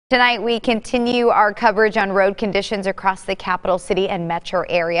Tonight, we continue our coverage on road conditions across the capital city and metro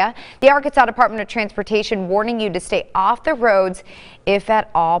area. The Arkansas Department of Transportation warning you to stay off the roads if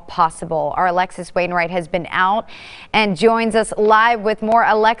at all possible. Our Alexis Wainwright has been out and joins us live with more.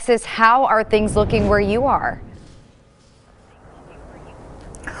 Alexis, how are things looking where you are?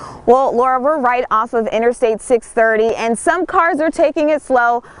 Well, Laura, we're right off of Interstate 630, and some cars are taking it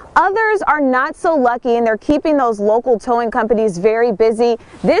slow. Others are not so lucky, and they're keeping those local towing companies very busy.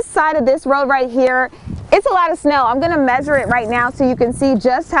 This side of this road right here, it's a lot of snow. I'm going to measure it right now so you can see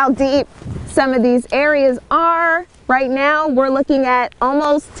just how deep some of these areas are. Right now, we're looking at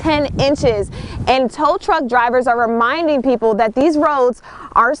almost 10 inches, and tow truck drivers are reminding people that these roads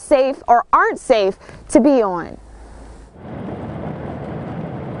are safe or aren't safe to be on.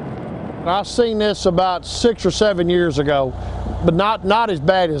 I've seen this about 6 or 7 years ago, but not as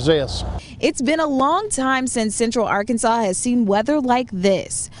bad as this. It's been a long time since Central Arkansas has seen weather like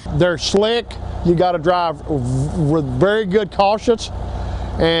this. They're slick. You got to drive with very good cautions,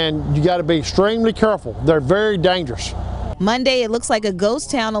 and you got to be extremely careful. They're very dangerous. Monday, it looks like a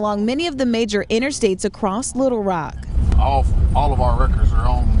ghost town along many of the major interstates across Little Rock. All of our wreckers are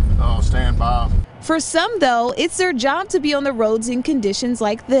on standby. For some, though, it's their job to be on the roads in conditions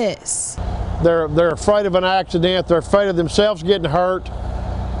like this. They're afraid of an accident. They're afraid of themselves getting hurt,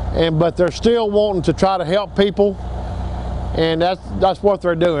 but they're still wanting to try to help people, and that's what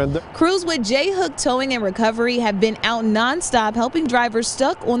they're doing. Crews with J-Hook Towing and Recovery have been out nonstop helping drivers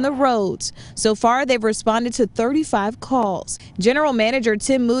stuck on the roads. So far, they've responded to 35 calls. General Manager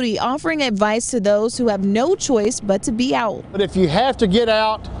Tim Moody offering advice to those who have no choice but to be out. But if you have to get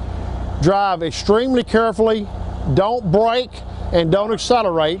out, drive extremely carefully, don't brake and don't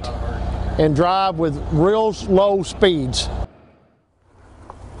accelerate, and drive with real low speeds.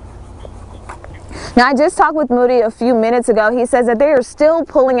 Now, I just talked with Moody a few minutes ago. He says that they are still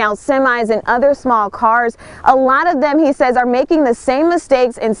pulling out semis and other small cars. A lot of them, he says, are making the same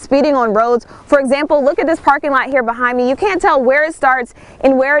mistakes and speeding on roads. For example, look at this parking lot here behind me. You can't tell where it starts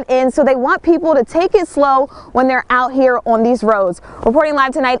and where it ends, so they want people to take it slow when they're out here on these roads. Reporting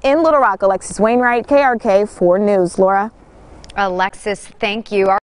live tonight in Little Rock, Alexis Wainwright, KRK 4 News. Laura? Alexis, thank you.